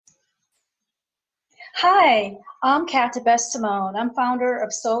Hi, I'm Kat Best Simone. I'm founder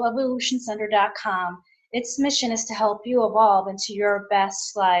of SoulEvolutionCenter.com. Its mission is to help you evolve into your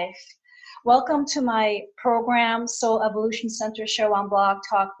best life. Welcome to my program, Soul Evolution Center Show on Blog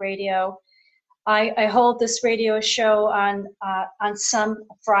Talk Radio. I hold this radio show on some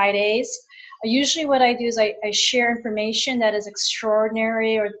Fridays. Usually what I do is I share information that is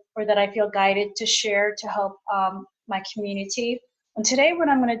extraordinary or that I feel guided to share to help my community. And today what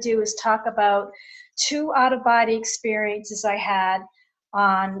I'm going to do is talk about two out-of-body experiences I had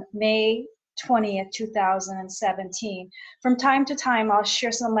on May 20th, 2017. From time to time, I'll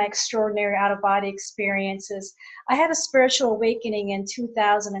share some of my extraordinary out-of-body experiences. I had a spiritual awakening in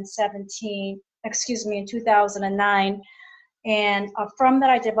 2009. And from that,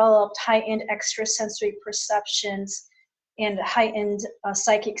 I developed heightened extrasensory perceptions and heightened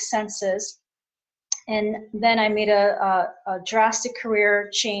psychic senses. And then I made a drastic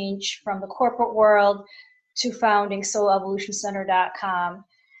career change from the corporate world to founding SoulEvolutionCenter.com.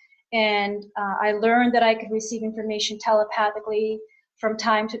 And I learned that I could receive information telepathically from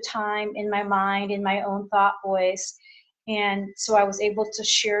time to time in my mind, in my own thought voice. And so I was able to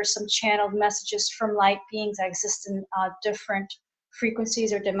share some channeled messages from light beings that exist in different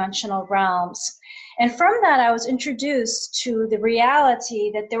frequencies or dimensional realms. And from that, I was introduced to the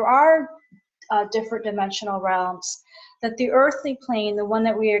reality that there are different dimensional realms, that the earthly plane, the one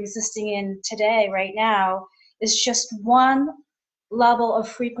that we are existing in today, right now, is just one level of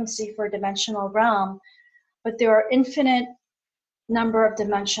frequency for a dimensional realm, but there are infinite number of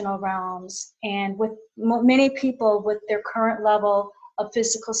dimensional realms. And with many people with their current level of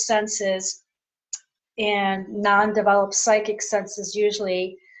physical senses and non-developed psychic senses,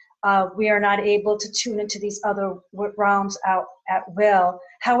 usually we are not able to tune into these other realms out at will.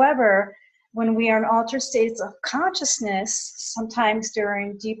 However, when we are in altered states of consciousness, sometimes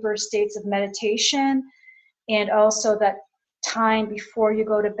during deeper states of meditation, and also that time before you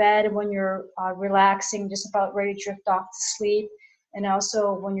go to bed and when you're relaxing, just about ready to drift off to sleep, and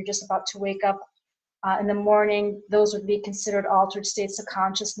also when you're just about to wake up in the morning, those would be considered altered states of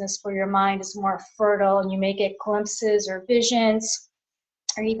consciousness where your mind is more fertile and you may get glimpses or visions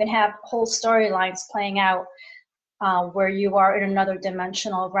or even have whole storylines playing out where you are in another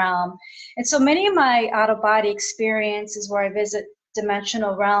dimensional realm. And so many of my out-of-body experiences where I visit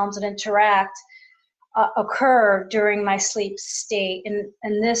dimensional realms and interact occur during my sleep state. And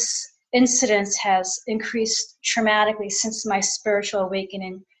this incidence has increased dramatically since my spiritual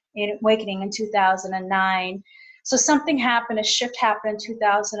awakening in 2009. So something happened, a shift happened in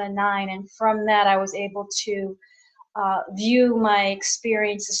 2009, and from that I was able to view my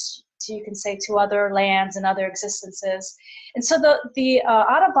experiences, so you can say, to other lands and other existences. And so the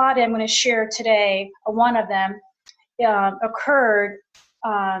out-of-body I'm going to share today, one of them, occurred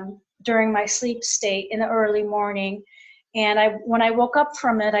during my sleep state in the early morning. And when I woke up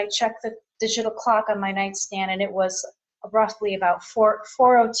from it, I checked the digital clock on my nightstand, and it was roughly about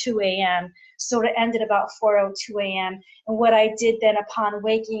 4:02 a.m. So it ended about 4:02 a.m. And what I did then upon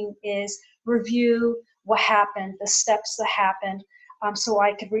waking is review what happened, the steps that happened, so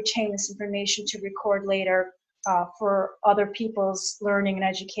I could retain this information to record later for other people's learning and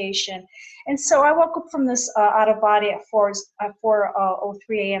education. And so I woke up from this out-of-body at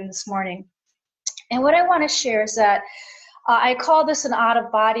 4:03 a.m. this morning. And what I want to share is that I call this an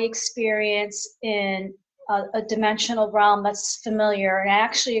out-of-body experience in a dimensional realm that's familiar, and it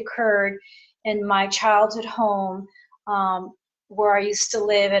actually occurred in my childhood home where I used to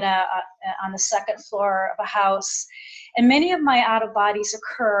live on the second floor of a house. And many of my out-of-bodies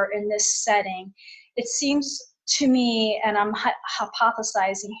occur in this setting. It seems to me, and I'm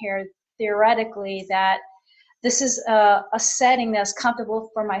hypothesizing here theoretically, that this is a setting that's comfortable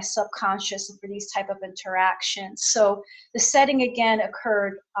for my subconscious and for these type of interactions. So the setting again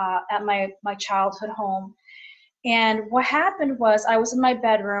occurred at my childhood home. And what happened was I was in my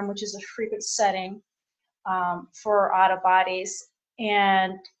bedroom, which is a frequent setting for out-of-bodies,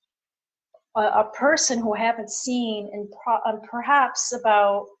 and a person who I haven't seen in perhaps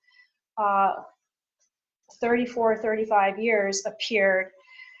about 34, 35 years appeared.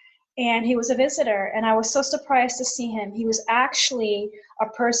 And he was a visitor, and I was so surprised to see him. He was actually a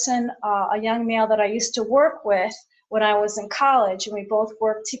person, a young male that I used to work with when I was in college, and we both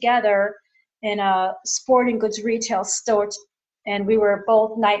worked together in a sporting goods retail store, and we were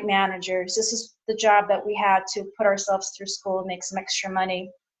both night managers. This is the job that we had to put ourselves through school and make some extra money.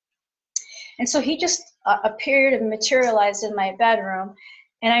 And so he just appeared and materialized in my bedroom,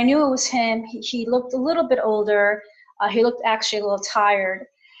 and I knew it was him. He looked a little bit older. He looked actually a little tired.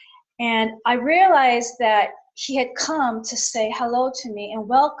 And I realized that he had come to say hello to me and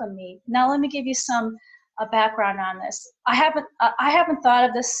welcome me. Now, let me give you some background on this. I haven't thought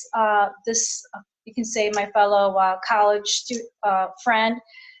of this, you can say my fellow college friend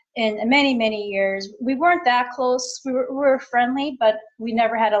in many, many years. We weren't that close. We were friendly, but we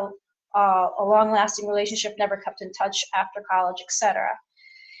never had a long-lasting relationship, never kept in touch after college, etc.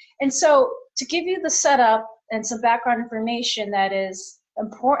 And so to give you the setup and some background information that is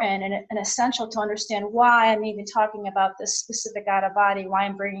important and essential to understand why I'm even talking about this specific out-of-body, why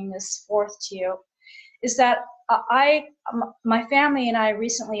I'm bringing this forth to you, is that my family and I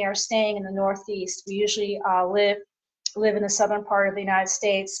recently are staying in the Northeast. We usually live in the southern part of the United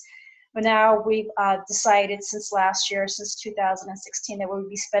States, but now we've decided since last year, since 2016, that we would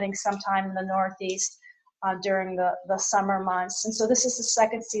be spending some time in the Northeast during the summer months. And so this is the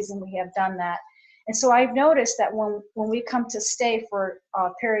second season we have done that. And so I've noticed that when we come to stay for a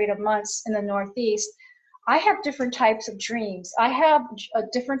period of months in the Northeast, I have different types of dreams. I have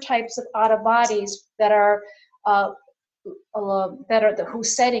different types of out-of-bodies that are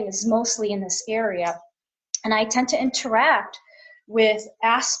whose setting is mostly in this area. And I tend to interact with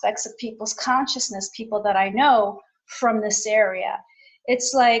aspects of people's consciousness, people that I know from this area.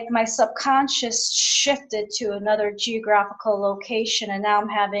 It's like my subconscious shifted to another geographical location, and now I'm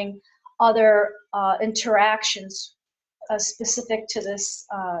having other interactions specific to this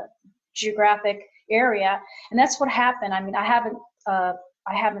geographic area. And that's what happened. I mean, I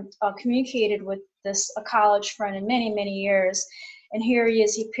haven't communicated with this a college friend in many, many years. And here he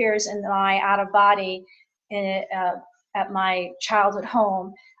is, he appears in my out-of-body at my childhood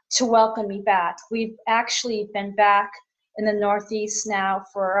home to welcome me back. We've actually been back in the Northeast now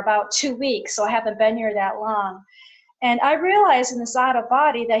for about 2 weeks, so I haven't been here that long. And I realized in this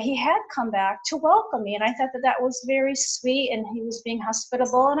out-of-body that he had come back to welcome me, and I thought that was very sweet, and he was being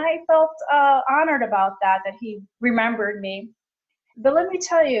hospitable, and I felt honored about that he remembered me. But let me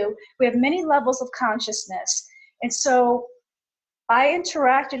tell you, we have many levels of consciousness, and so I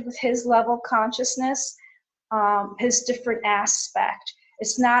interacted with his level of consciousness, his different aspect.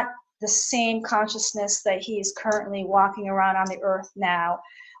 It's not the same consciousness that he is currently walking around on the earth now,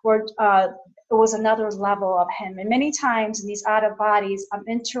 where it was another level of him. And many times in these out-of-bodies, I'm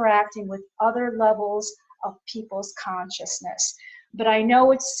interacting with other levels of people's consciousness. But I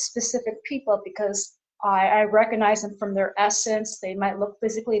know it's specific people because I recognize them from their essence. They might look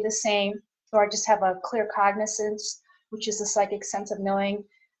physically the same, or I just have a clear cognizance, which is a psychic sense of knowing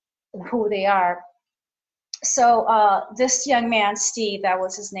who they are. So this young man, Steve, that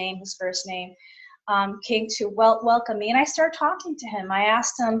was his name, his first name, came to welcome me, and I started talking to him. I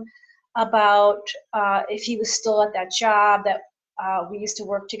asked him about if he was still at that job that we used to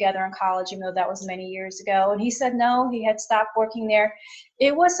work together in college, even though that was many years ago. And he said no, he had stopped working there.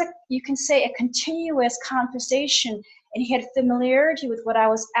 It was, you can say, a continuous conversation, and he had familiarity with what I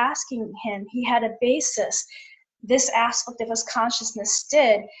was asking him. He had a basis. This aspect of his consciousness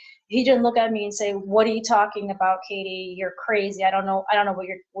did. He didn't look at me and say, "What are you talking about, Katie? You're crazy. I don't know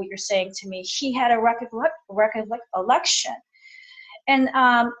what you're saying to me." He had a recollection,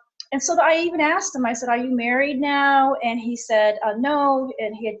 and so I even asked him. I said, "Are you married now?" And he said, "No."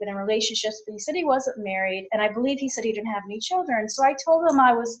 And he had been in relationships, but he said he wasn't married. And I believe he said he didn't have any children. So I told him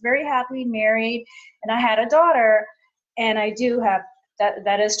I was very happily married, and I had a daughter, and I do have that.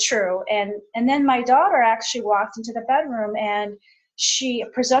 That is true. And then my daughter actually walked into the bedroom, and she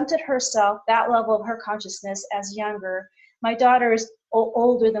presented herself, that level of her consciousness, as younger. My daughter is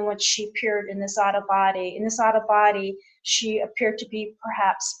older than what she appeared in this out-of-body. In this out-of-body, she appeared to be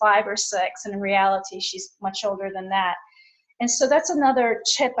perhaps 5 or 6, and in reality, she's much older than that. And so that's another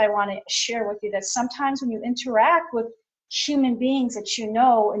tip I want to share with you, that sometimes when you interact with human beings that you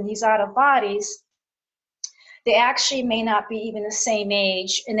know in these out-of-bodies, they actually may not be even the same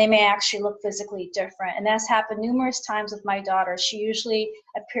age, and they may actually look physically different. And that's happened numerous times with my daughter. She usually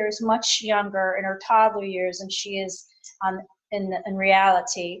appears much younger in her toddler years than she is in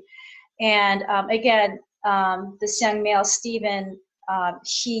reality. And again, this young male, Stephen,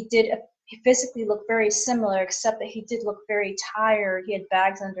 he physically looked very similar, except that he did look very tired. He had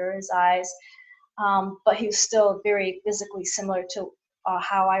bags under his eyes, but he was still very physically similar to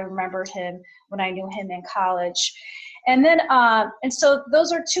how I remembered him when I knew him in college. And then, and so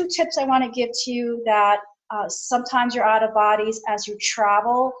those are 2 tips I want to give to you, that sometimes you're out of bodies as you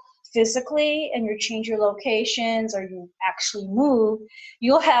travel physically and you change your locations or you actually move.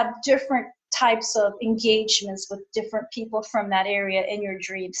 You'll have different types of engagements with different people from that area in your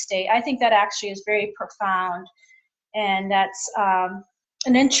dream state. I think that actually is very profound, and that's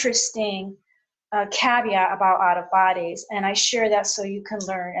an interesting caveat about out of bodies, and I share that so you can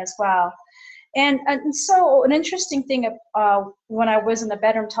learn as well. And so an interesting thing, when I was in the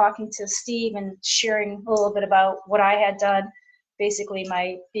bedroom talking to Steve and sharing a little bit about what I had done, basically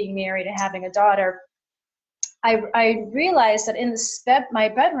my being married and having a daughter, I realized that in my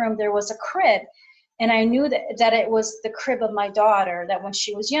bedroom there was a crib, and I knew that it was the crib of my daughter, that when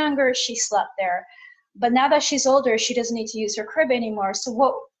she was younger, she slept there. But now that she's older, she doesn't need to use her crib anymore. So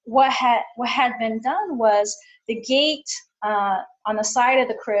what had been done was the gate on the side of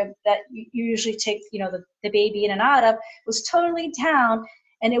the crib that you usually take, the baby in and out of, was totally down,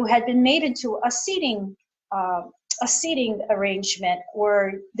 and it had been made into a seating arrangement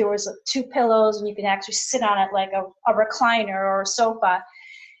where there was 2 pillows and you can actually sit on it like a recliner or a sofa.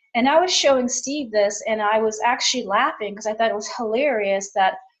 And I was showing Steve this, and I was actually laughing because I thought it was hilarious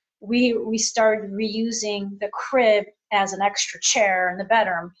that we started reusing the crib as an extra chair in the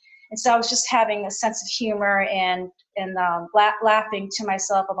bedroom. And so I was just having a sense of humor and laughing to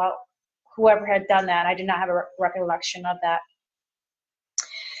myself about whoever had done that. I did not have a recollection of that.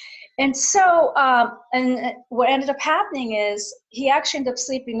 And so, and what ended up happening is he actually ended up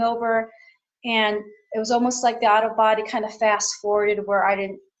sleeping over, and it was almost like the out of body kind of fast forwarded, where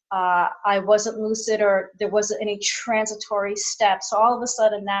I wasn't lucid, or there wasn't any transitory steps. So all of a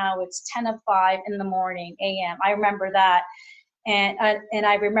sudden now it's 10:05 in the morning a.m. I remember that. And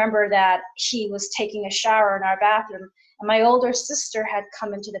I remember that he was taking a shower in our bathroom, and my older sister had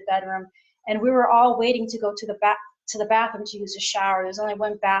come into the bedroom, and we were all waiting to go to the bathroom to use a shower. There's only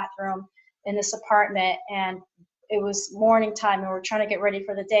one bathroom in this apartment, and it was morning time, and we were trying to get ready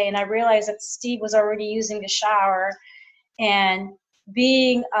for the day. And I realized that Steve was already using the shower, and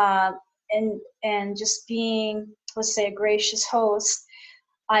being and just being, let's say, a gracious host,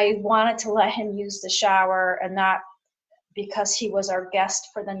 I wanted to let him use the shower, and not because he was our guest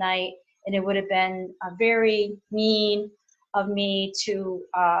for the night, and it would have been very mean of me to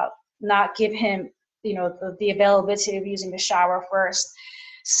not give him, the availability of using the shower first.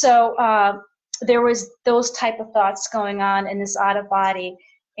 So there was those type of thoughts going on in this out of body,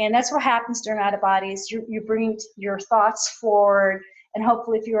 and that's what happens during out of bodies. You bring your thoughts forward, and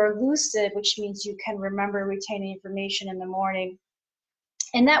hopefully, if you are lucid, which means you can remember retaining information in the morning.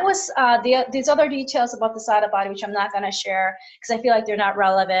 And that was these other details about this out of body, which I'm not going to share because I feel like they're not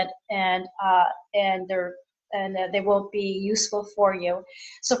relevant, and they won't be useful for you.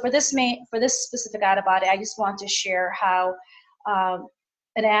 So for this specific out of body, I just want to share how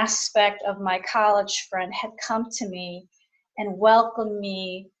an aspect of my college friend had come to me and welcomed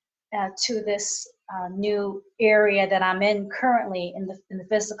me to this new area that I'm in currently in the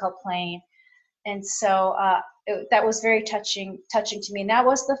physical plane. And so that was very touching to me. And that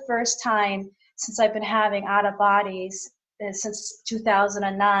was the first time since I've been having out of bodies since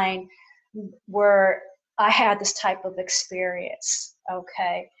 2009 where I had this type of experience.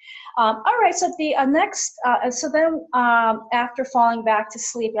 Okay. All right. So the next, so then after falling back to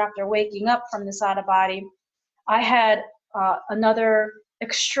sleep, after waking up from this out of body, I had another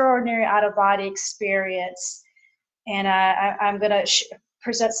extraordinary out of body experience, and I'm going to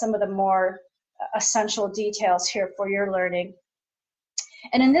present some of the more essential details here for your learning.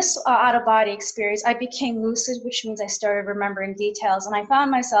 And in this out-of-body experience, I became lucid, which means I started remembering details, and I found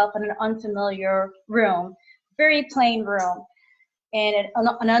myself in an unfamiliar room, very plain room, in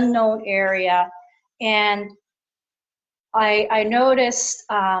an unknown area. And I noticed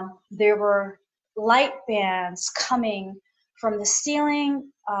there were light bands coming from the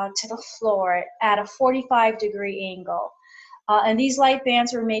ceiling to the floor at a 45-degree angle. And these light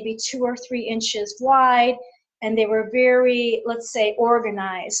bands were maybe 2 or 3 inches wide, and they were very, let's say,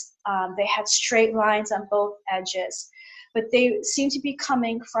 organized. They had straight lines on both edges, but they seemed to be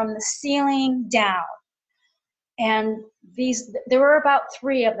coming from the ceiling down. And there were about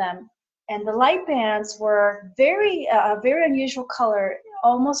 3 of them, and the light bands were very unusual color,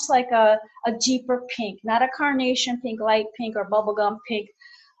 almost like a deeper pink, not a carnation pink, light pink, or bubblegum pink,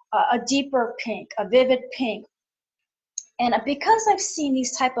 a deeper pink, a vivid pink. And because I've seen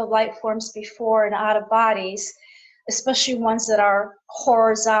these type of light forms before in out of bodies, especially ones that are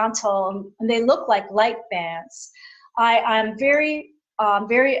horizontal and they look like light bands, I'm very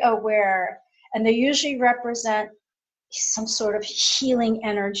aware, and they usually represent some sort of healing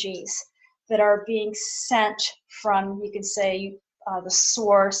energies that are being sent from, you could say, the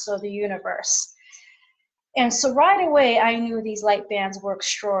source or the universe. And so right away, I knew these light bands were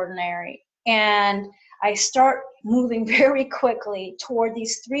extraordinary. And I start moving very quickly toward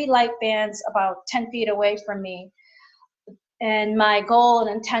these 3 light bands about 10 feet away from me. And my goal and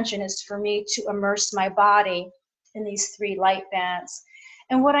intention is for me to immerse my body in these 3 light bands.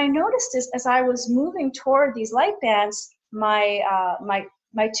 And what I noticed is, as I was moving toward these light bands, my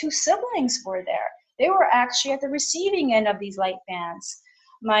my two siblings were there. They were actually at the receiving end of these light bands.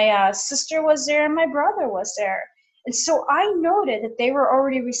 My sister was there and my brother was there. And so I noted that they were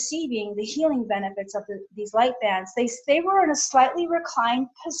already receiving the healing benefits of these light bands. They were in a slightly reclined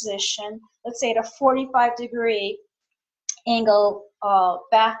position, let's say at a 45-degree angle,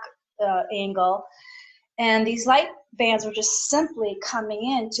 back angle. And these light bands were just simply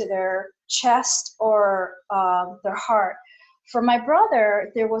coming into their chest or their heart. For my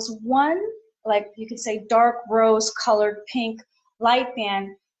brother, there was one, like you could say, dark rose-colored pink light band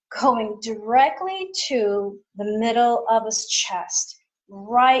going directly to the middle of his chest,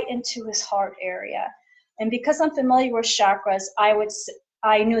 right into his heart area. And because I'm familiar with chakras,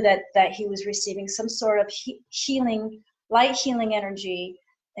 I knew that he was receiving some sort of healing, light healing energy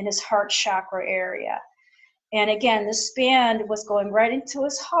in his heart chakra area. And again, this band was going right into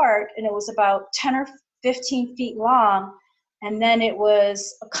his heart, and it was about 10 or 15 feet long, and then it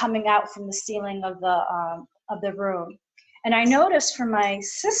was coming out from the ceiling of the room. And I noticed for my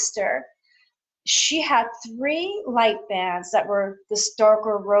sister, she had 3 light bands that were this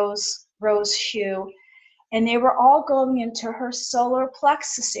darker rose hue, and they were all going into her solar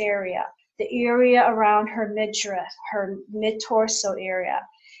plexus area, the area around her midriff, her mid-torso area.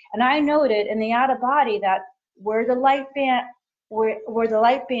 And I noted in the out of body that where the light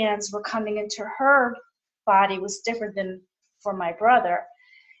bands were coming into her body was different than for my brother.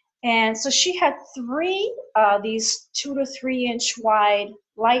 And so she had 3 these 2 to 3 inch wide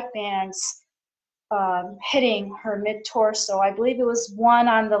light bands hitting her mid-torso. I believe it was 1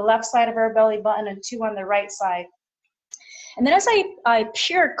 on the left side of her belly button and 2 on the right side. And then as I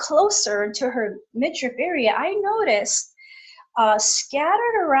peered closer into her midriff area, I noticed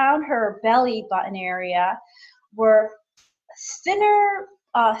scattered around her belly button area were thinner,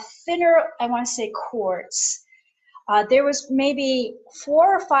 I want to say cords. There was maybe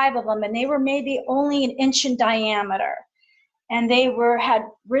 4 or 5 of them, and they were maybe only an inch in diameter. And they had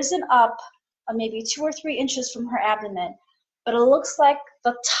risen up maybe 2 or 3 inches from her abdomen. But it looks like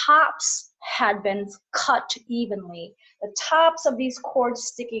the tops had been cut evenly. The tops of these cords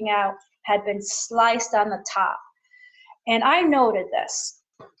sticking out had been sliced on the top. And I noted this.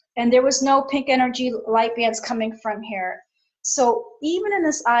 And there was no pink energy light bands coming from here. So even in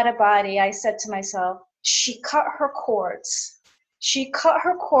this out of body, I said to myself, she cut her cords. She cut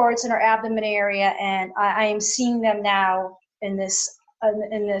her cords in her abdomen area, and I am seeing them now in this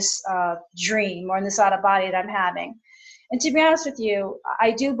dream or in this out of body that I'm having. And to be honest with you,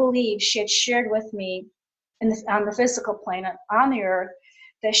 I do believe she had shared with me on the physical plane, on the earth,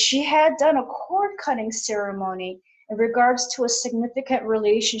 that she had done a cord cutting ceremony in regards to a significant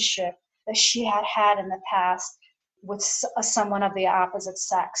relationship that she had had in the past with someone of the opposite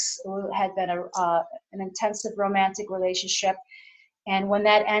sex, who had been an intensive romantic relationship. And when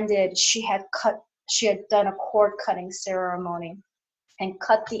that ended, she had done a cord cutting ceremony and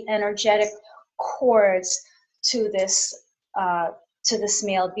cut the energetic cords to this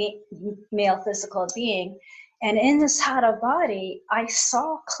male physical being. And in this out of body, I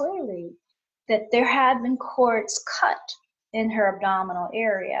saw clearly that there had been cords cut in her abdominal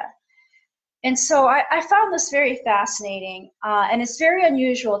area. And so I found this very fascinating, and it's very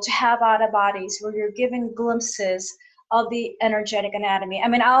unusual to have out of bodies where you're given glimpses of the energetic anatomy. I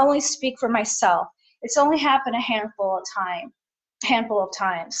mean, I'll only speak for myself. It's only happened a handful of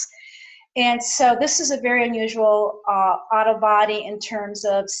times. And so this is a very unusual out of body in terms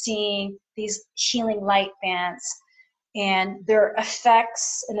of seeing these healing light bands and their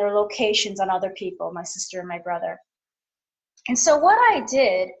effects and their locations on other people, my sister and my brother. And so what I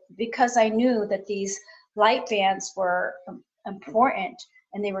did, because I knew that these light bands were important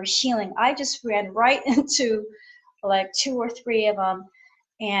and they were healing, I just ran right into like 2 or 3 of them,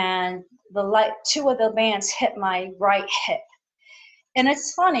 and 2 of the bands hit my right hip. And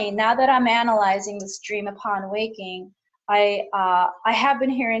it's funny, now that I'm analyzing this dream upon waking, I have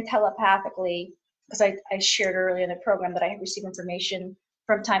been hearing telepathically, because I shared earlier in the program that I receive information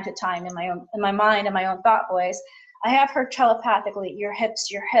from time to time in my mind and my own thought voice. I have heard telepathically, your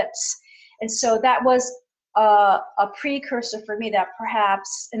hips. And so that was a precursor for me that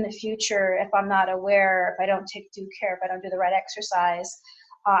perhaps in the future, if I'm not aware, if I don't take due care, if I don't do the right exercise,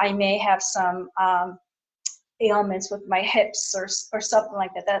 I may have some ailments with my hips or something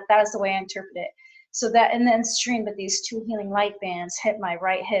like that. That is the way I interpret it. So that in the stream that these 2 healing light bands hit my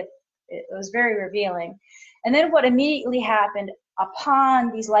right hip, it was very revealing. And then what immediately happened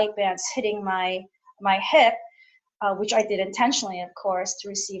upon these light bands hitting my hip, which I did intentionally, of course, to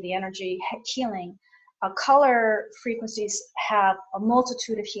receive the energy healing, color frequencies have a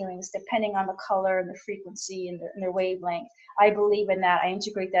multitude of healings depending on the color and the frequency and their wavelength. I believe in that. I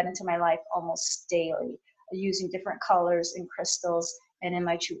integrate that into my life almost daily, using different colors and crystals and in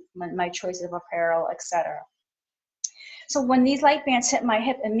my choice of apparel, etc. So when these light bands hit my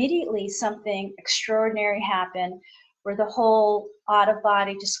hip, immediately something extraordinary happened where the whole out of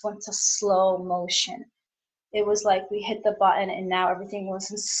body just went to slow motion. It was like we hit the button and now everything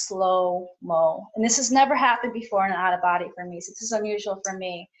was in slow-mo. And this has never happened before in an out of body for me. So this is unusual for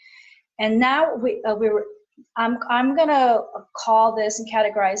me. And now I'm gonna call this and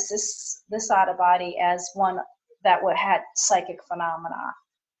categorize this out of body as one that had psychic phenomena,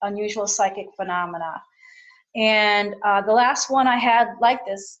 unusual psychic phenomena. And the last one I had like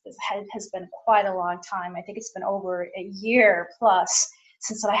this has been quite a long time. I think it's been over a year plus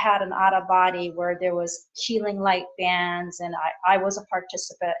since I had an out of body where there was healing light bands, and I was a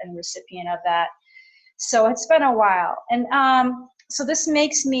participant and recipient of that. So it's been a while. And so this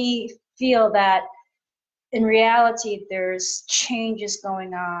makes me feel that in reality, there's changes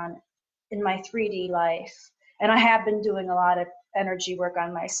going on in my 3D life. And I have been doing a lot of energy work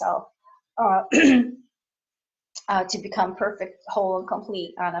on myself to become perfect, whole, and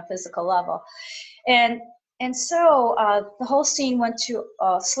complete on a physical level. And so the whole scene went to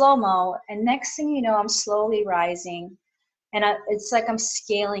slow-mo, and next thing you know, I'm slowly rising, and it's like I'm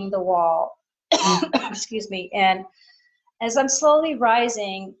scaling the wall. Excuse me. And as I'm slowly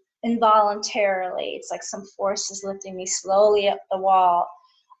rising involuntarily, it's like some force is lifting me slowly up the wall.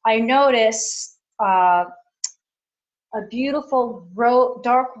 I notice a beautiful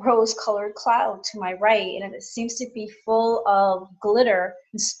dark rose-colored cloud to my right, and it seems to be full of glitter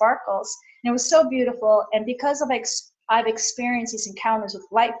and sparkles. And it was so beautiful, and because I've experienced these encounters with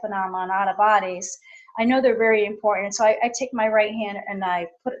light phenomena out of bodies, I know they're very important. So I take my right hand and I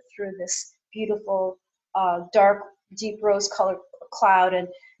put it through this beautiful dark, deep rose-colored cloud, and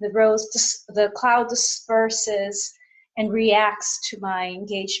the cloud disperses and reacts to my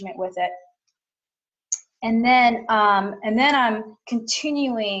engagement with it. And then I'm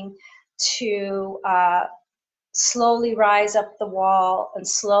continuing to slowly rise up the wall in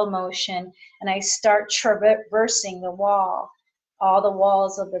slow motion, and I start traversing the wall, all the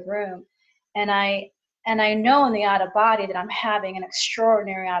walls of the room. And I know in the out of body that I'm having an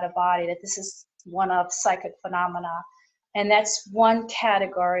extraordinary out of body, that this is one of psychic phenomena. And that's one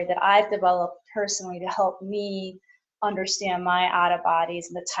category that I've developed personally to help me understand my out of bodies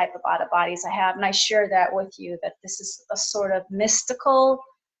and the type of out of bodies I have. And I share that with you, that this is a sort of mystical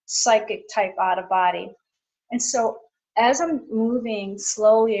psychic type out of body. And so as I'm moving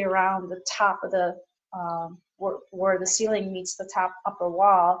slowly around the top of the where the ceiling meets the top upper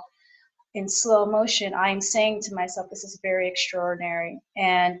wall in slow motion, I'm saying to myself, this is very extraordinary.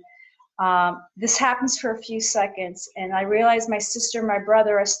 And this happens for a few seconds, and I realize my sister and my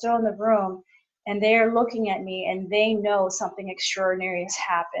brother are still in the room, and they are looking at me, and they know something extraordinary has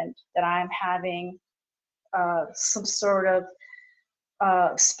happened, that I'm having some sort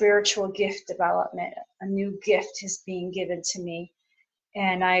of spiritual gift development. A new gift is being given to me.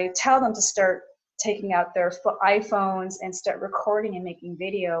 And I tell them to start taking out their iPhones and start recording and making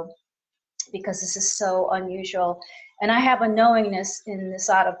video, because this is so unusual. And I have a knowingness in this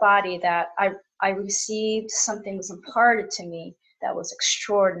out of body that I received something was imparted to me that was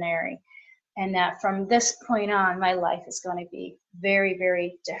extraordinary. And that from this point on, my life is going to be very,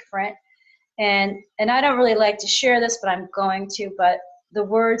 very different. And I don't really like to share this, but I'm going to. But the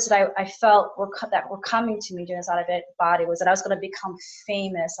words that I felt that were coming to me during this out of body was that I was going to become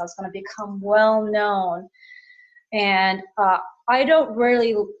famous. I was going to become well known. And I don't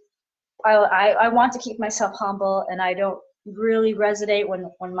really. I want to keep myself humble, and I don't really resonate when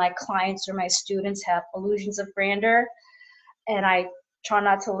my clients or my students have illusions of grandeur. And I try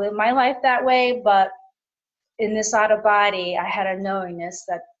not to live my life that way, but in this out of body, I had a knowingness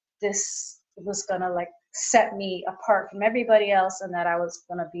that this was gonna like set me apart from everybody else, and that I was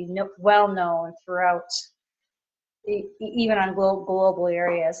gonna be well known throughout, even on global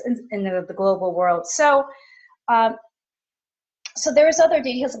areas in the global world. So, so there's other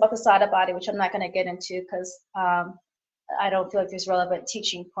details about this out of body which I'm not going to get into because I don't feel like there's relevant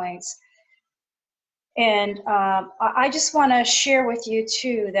teaching points. And I just want to share with you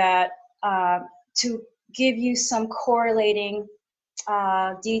too that to give you some correlating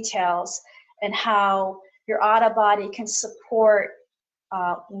details and how your out of body can support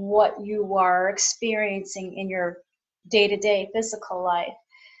what you are experiencing in your day-to-day physical life.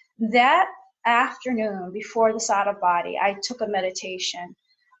 That afternoon before this out of body, I took a meditation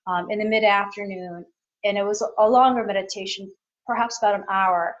in the mid-afternoon, and it was a longer meditation, perhaps about an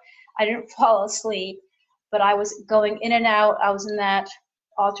hour. I didn't fall asleep. but I was going in and out. I was in that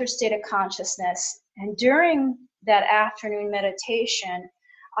altered state of consciousness. And during that afternoon meditation,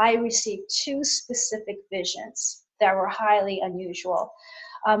 I received two specific visions that were highly unusual.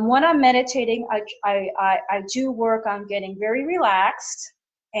 When I'm meditating, I do work on getting very relaxed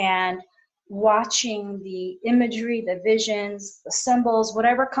and watching the imagery, the visions, the symbols,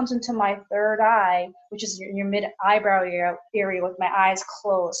 whatever comes into my third eye, which is in your mid-eyebrow area with my eyes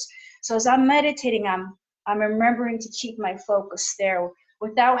closed. So as I'm meditating, I'm remembering to keep my focus there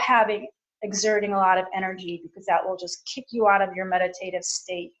without exerting a lot of energy, because that will just kick you out of your meditative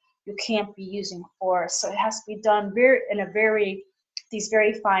state. You can't be using force. So it has to be done these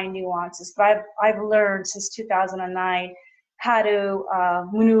very fine nuances. But I've learned since 2009 how to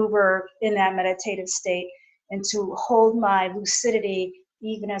maneuver in that meditative state and to hold my lucidity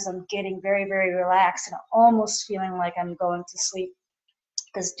even as I'm getting very, very relaxed and almost feeling like I'm going to sleep.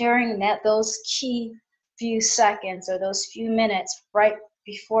 Because during those key few seconds or those few minutes right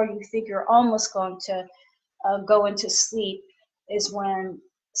before you think you're almost going to go into sleep is when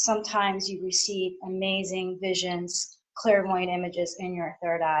sometimes you receive amazing visions, clairvoyant images in your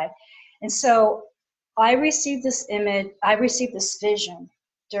third eye. And so I received this vision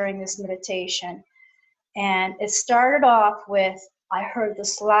during this meditation, and it started off with, I heard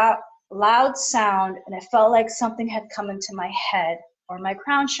this loud sound, and it felt like something had come into my head or my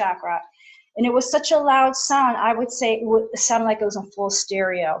crown chakra. And it was such a loud sound, I would say it sounded like it was in full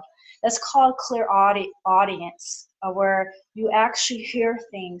stereo. That's called clairaudience, where you actually hear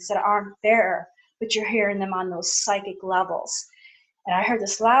things that aren't there, but you're hearing them on those psychic levels. And I heard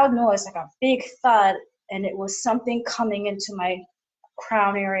this loud noise, like a big thud, and it was something coming into my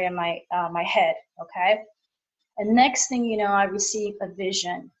crown area, my head, okay? And next thing you know, I receive a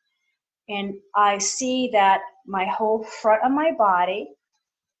vision. And I see that my whole front of my body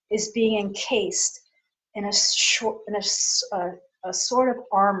is being encased in a sort of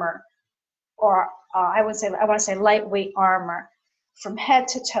armor, or I want to say lightweight armor, from head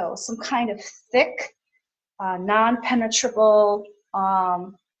to toe, some kind of thick, non-penetrable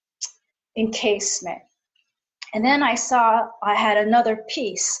encasement. And then I saw I had another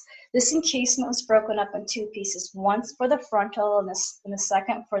piece. This encasement was broken up in two pieces, one for the frontal and the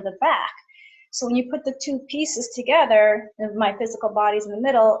second for the back. So when you put the two pieces together, and my physical body's in the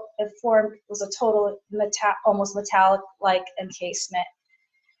middle, it was a total almost metallic-like encasement.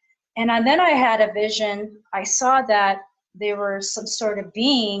 And then I had a vision. I saw that there were some sort of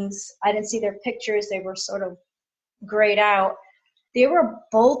beings. I didn't see their pictures. They were sort of grayed out. They were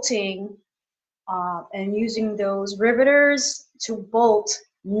bolting and using those riveters to bolt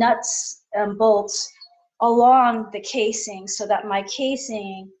nuts and bolts along the casing so that my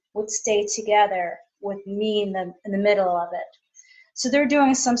casing would stay together with me in the middle of it. So they're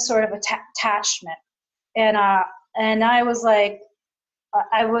doing some sort of attachment. And I was like,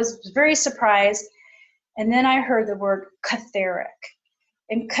 I was very surprised. And then I heard the word catheric.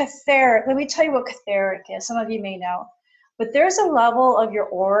 And catheric, let me tell you what catheric is. Some of you may know. But there's a level of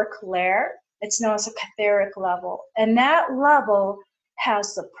your auric layer. It's known as a catheric level. And that level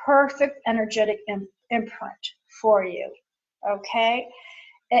has the perfect energetic imprint for you. Okay?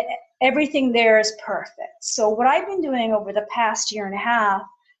 Everything there is perfect. So what I've been doing over the past year and a half,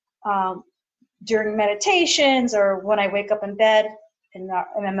 during meditations or when I wake up in bed and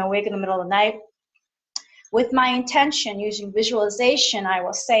I'm awake in the middle of the night, with my intention, using visualization, I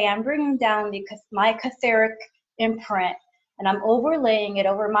will say I'm bringing down my catheric imprint, and I'm overlaying it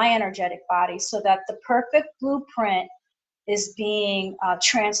over my energetic body so that the perfect blueprint is being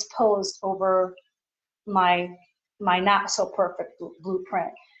transposed over my not so perfect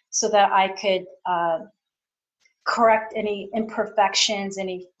blueprint, so that I could correct any imperfections,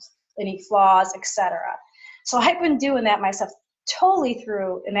 any flaws, etc. So I've been doing that myself, totally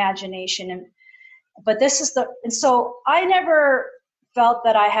through imagination. But this is and so I never felt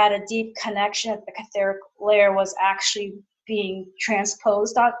that I had a deep connection, that the catheric layer was actually being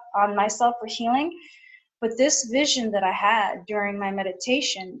transposed on myself for healing. But this vision that I had during my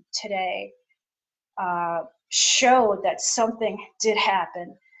meditation today showed that something did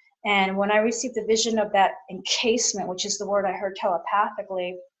happen. And when I received the vision of that encasement, which is the word I heard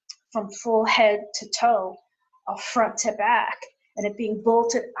telepathically, from full head to toe, front to back, and it being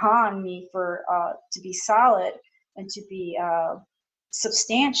bolted on me for to be solid and to be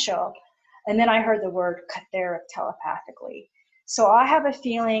substantial. And then I heard the word catheric telepathically. So I have a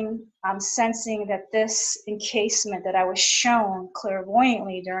feeling, I'm sensing that this encasement that I was shown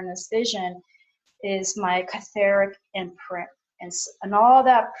clairvoyantly during this vision is my catheric imprint. And all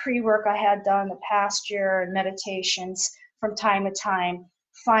that pre-work I had done the past year and meditations from time to time,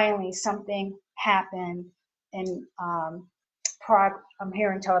 finally something happened I'm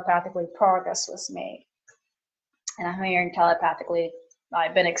hearing telepathically progress was made. And I'm hearing telepathically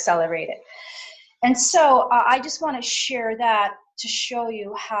I've been accelerated. And so I just want to share that to show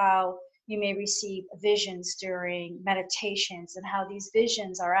you how you may receive visions during meditations, and how these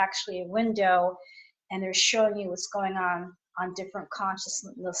visions are actually a window, and they're showing you what's going on different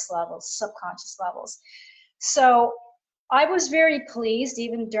consciousness levels, subconscious levels. So I was very pleased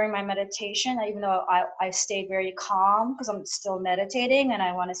even during my meditation, even though I stayed very calm because I'm still meditating and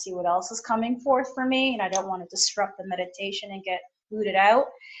I want to see what else is coming forth for me, and I don't want to disrupt the meditation and get booted out.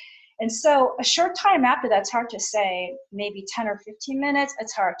 And so a short time after that, it's hard to say, maybe 10 or 15 minutes,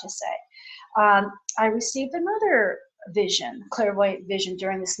 it's hard to say. I received another vision, clairvoyant vision,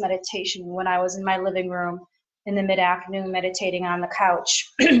 during this meditation when I was in my living room in the mid-afternoon meditating on the couch.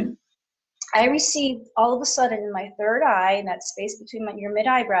 I received, all of a sudden, in my third eye, in that space between your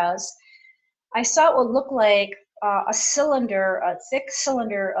mid-eyebrows, I saw what looked like a cylinder, a thick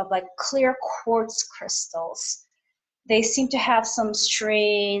cylinder of like clear quartz crystals. They seem to have some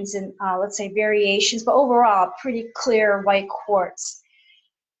strains and let's say variations, but overall pretty clear white quartz.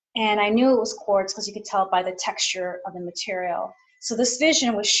 And I knew it was quartz because you could tell by the texture of the material. So this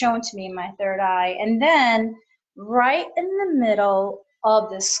vision was shown to me in my third eye. And then right in the middle of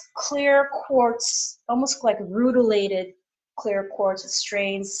this clear quartz, almost like rutilated clear quartz with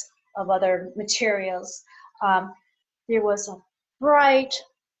strains of other materials, there was a bright,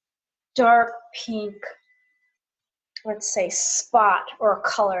 dark pink, let's say, spot or a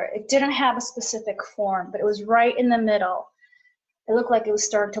color. It didn't have a specific form, but it was right in the middle. It looked like it was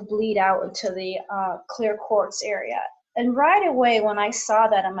starting to bleed out into the clear quartz area. And right away, when I saw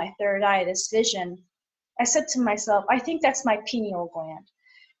that in my third eye, this vision, I said to myself, I think that's my pineal gland.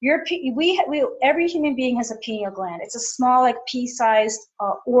 Every human being has a pineal gland. It's a small, like pea-sized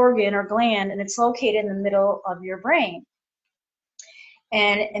organ or gland, and it's located in the middle of your brain.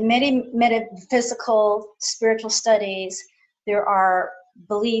 And in many metaphysical, spiritual studies, there are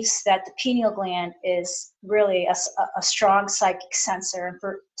beliefs that the pineal gland is really a strong psychic center.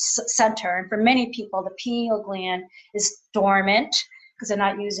 And for many people, the pineal gland is dormant because they're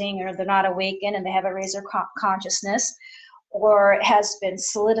not using, or they're not awakened and they haven't raised their consciousness, or it has been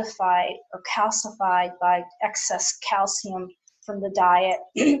solidified or calcified by excess calcium from the diet.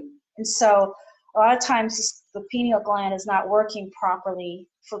 And so a lot of times the pineal gland is not working properly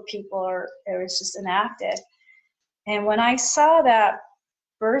for people, or it's just inactive. And when I saw that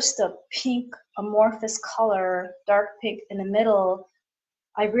burst of pink amorphous color, dark pink in the middle,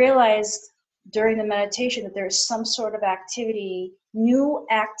 I realized during the meditation that there's some sort of activity, new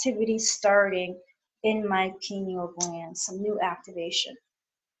activity starting in my pineal gland, some new activation.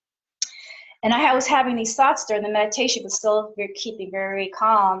 And I was having these thoughts during the meditation, but still keeping very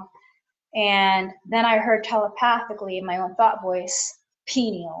calm. And then I heard telepathically in my own thought voice,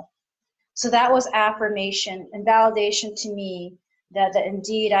 pineal. So that was affirmation and validation to me that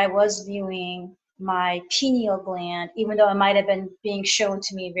indeed I was viewing my pineal gland, even though it might have been being shown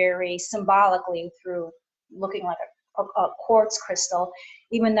to me very symbolically through looking like a quartz crystal,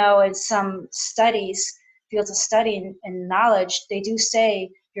 even though in some studies, fields of study and knowledge, they do say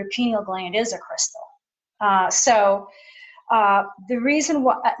your pineal gland is a crystal. The reason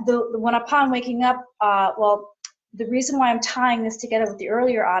why, when upon waking up, the reason why I'm tying this together with the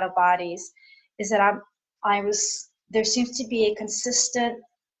earlier out of bodies is that there seems to be a consistent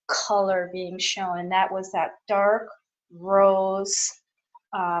color being shown, and that was that dark rose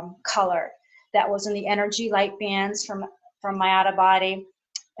color that was in the energy light bands from my out of body,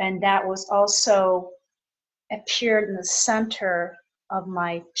 and that was also appeared in the center of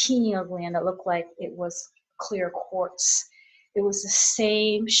my pineal gland that looked like it was clear quartz. It was the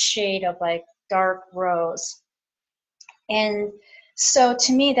same shade of like dark rose. And so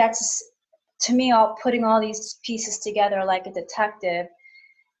to me, putting all these pieces together like a detective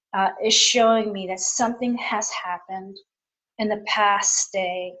is showing me that something has happened in the past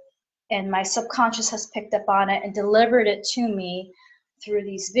day, and my subconscious has picked up on it and delivered it to me through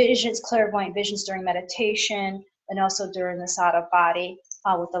these visions, clairvoyant visions during meditation, and also during this out of body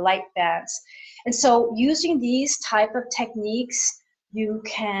with the light bands. And so using these type of techniques, you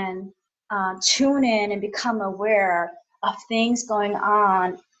can tune in and become aware of things going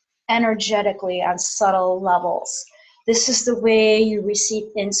on energetically on subtle levels. This is the way you receive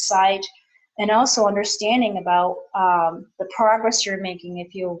insight and also understanding about the progress you're making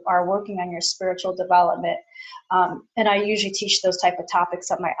if you are working on your spiritual development. And I usually teach those type of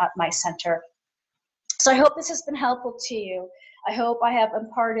topics at my center. So I hope this has been helpful to you. I hope I have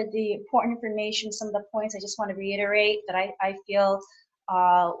imparted the important information. Some of the points I just want to reiterate that I feel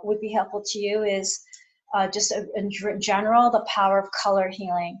would be helpful to you is just in general, the power of color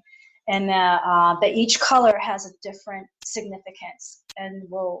healing, and that each color has a different significance, and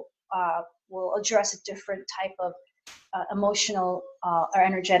will address a different type of emotional or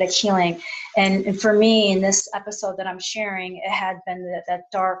energetic healing. And for me, in this episode that I'm sharing, it had been that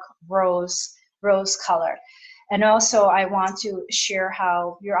dark rose color. And also, I want to share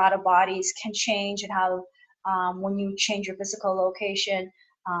how your out of bodies can change, and how when you change your physical location,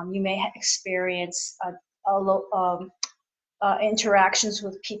 you may experience interactions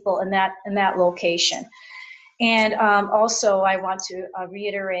with people in that location. And also, I want to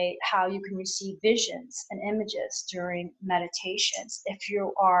reiterate how you can receive visions and images during meditations. If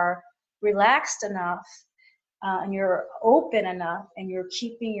you are relaxed enough and you're open enough, and you're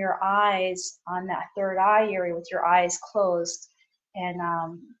keeping your eyes on that third eye area with your eyes closed, and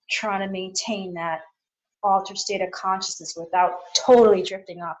trying to maintain that altered state of consciousness without totally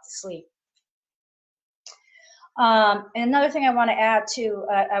drifting off to sleep. And another thing I want to add to,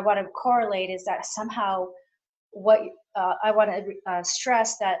 I want to correlate, is that somehow what I want to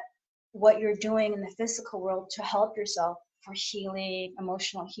stress that what you're doing in the physical world to help yourself for healing,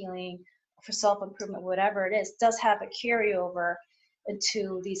 emotional healing, for self-improvement, whatever it is, does have a carryover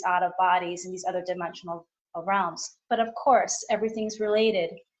into these out of bodies and these other dimensional realms. But of course, everything's related.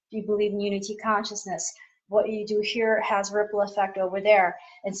 If you believe in unity consciousness, what you do here has ripple effect over there.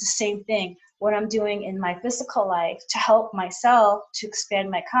 It's the same thing. What I'm doing in my physical life to help myself to expand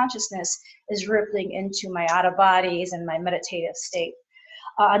my consciousness is rippling into my out of bodies and my meditative state.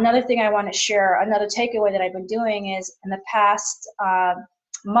 Another thing I want to share, another takeaway that I've been doing, is in the past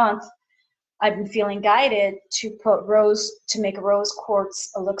month, I've been feeling guided to make rose quartz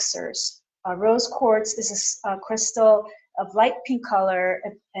elixirs. Rose quartz is a crystal of light pink color,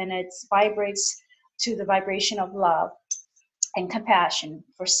 and it vibrates to the vibration of love and compassion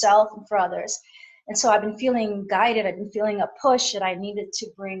for self and for others. And so I've been feeling guided. I've been feeling a push that I needed to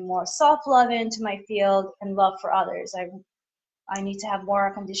bring more self-love into my field and love for others. I need to have more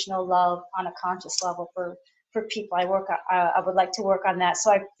unconditional love on a conscious level for people. I would like to work on that.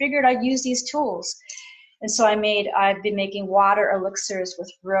 So I figured I'd use these tools. And so I've been making water elixirs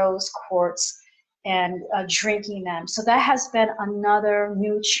with rose quartz and drinking them. So that has been another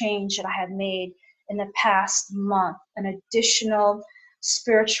new change that I have made in the past month, an additional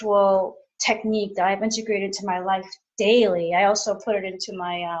spiritual technique that I've integrated into my life daily. I also put it into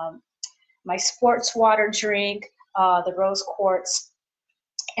my sports water drink, the rose quartz.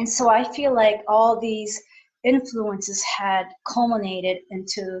 And so I feel like all these influences had culminated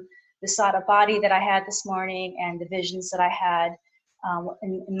into this out of body that I had this morning, and the visions that I had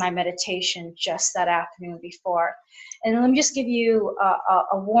in my meditation just that afternoon before. And let me just give you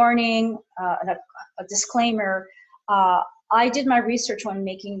a warning, a disclaimer. I did my research on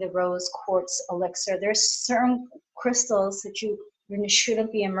making the rose quartz elixir. There's certain crystals that you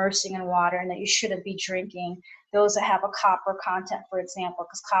shouldn't be immersing in water and that you shouldn't be drinking. Those that have a copper content, for example,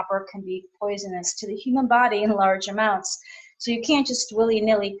 because copper can be poisonous to the human body in large amounts. So you can't just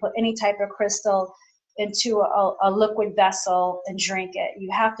willy-nilly put any type of crystal into a liquid vessel and drink it. You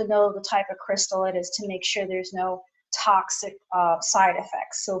have to know the type of crystal it is to make sure there's no toxic side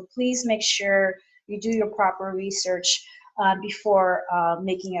effects. So please make sure you do your proper research before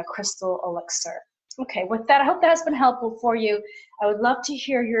making a crystal elixir. Okay, with that, I hope that has been helpful for you. I would love to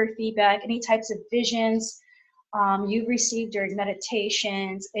hear your feedback, any types of visions you've received during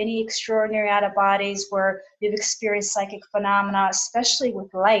meditations, any extraordinary out of bodies where you've experienced psychic phenomena, especially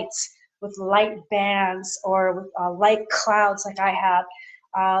with lights, with light bands, or with light clouds like I have.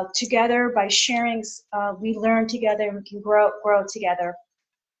 Together, by sharing, we learn together and we can grow together.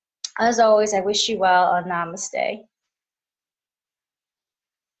 As always, I wish you well. Namaste.